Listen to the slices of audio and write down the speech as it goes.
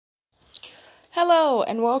Hello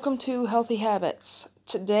and welcome to Healthy Habits.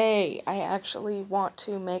 Today I actually want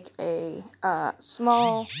to make a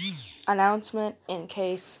small announcement in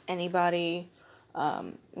case anybody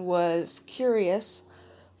was curious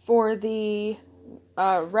for the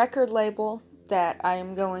record label that I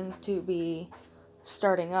am going to be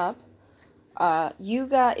starting up.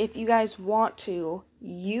 If you guys want to,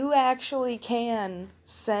 you actually can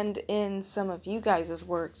send in some of you guys'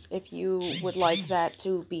 works if you would like that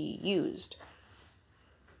to be used.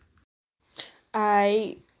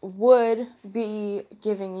 I would be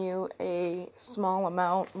giving you a small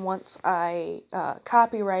amount once I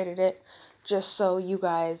copyrighted it, just so you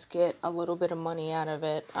guys get a little bit of money out of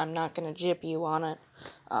it. I'm not going to jip you on it.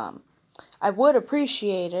 I would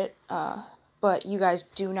appreciate it, but you guys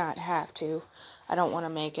do not have to. I don't want to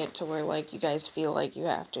make it to where, you guys feel like you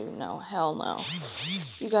have to. No, hell no.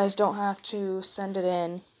 You guys don't have to send it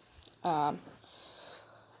in.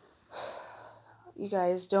 You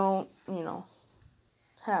guys don't,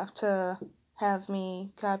 have to have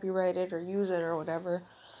me copyright it or use it or whatever.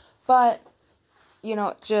 But,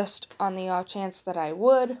 just on the off chance that I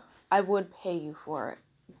would pay you for it.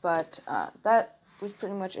 But that was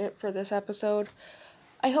pretty much it for this episode.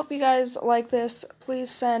 I hope you guys like this.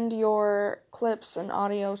 Please send your clips and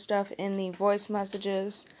audio stuff in the voice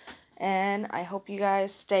messages. And I hope you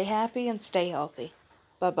guys stay happy and stay healthy.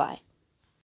 Bye-bye.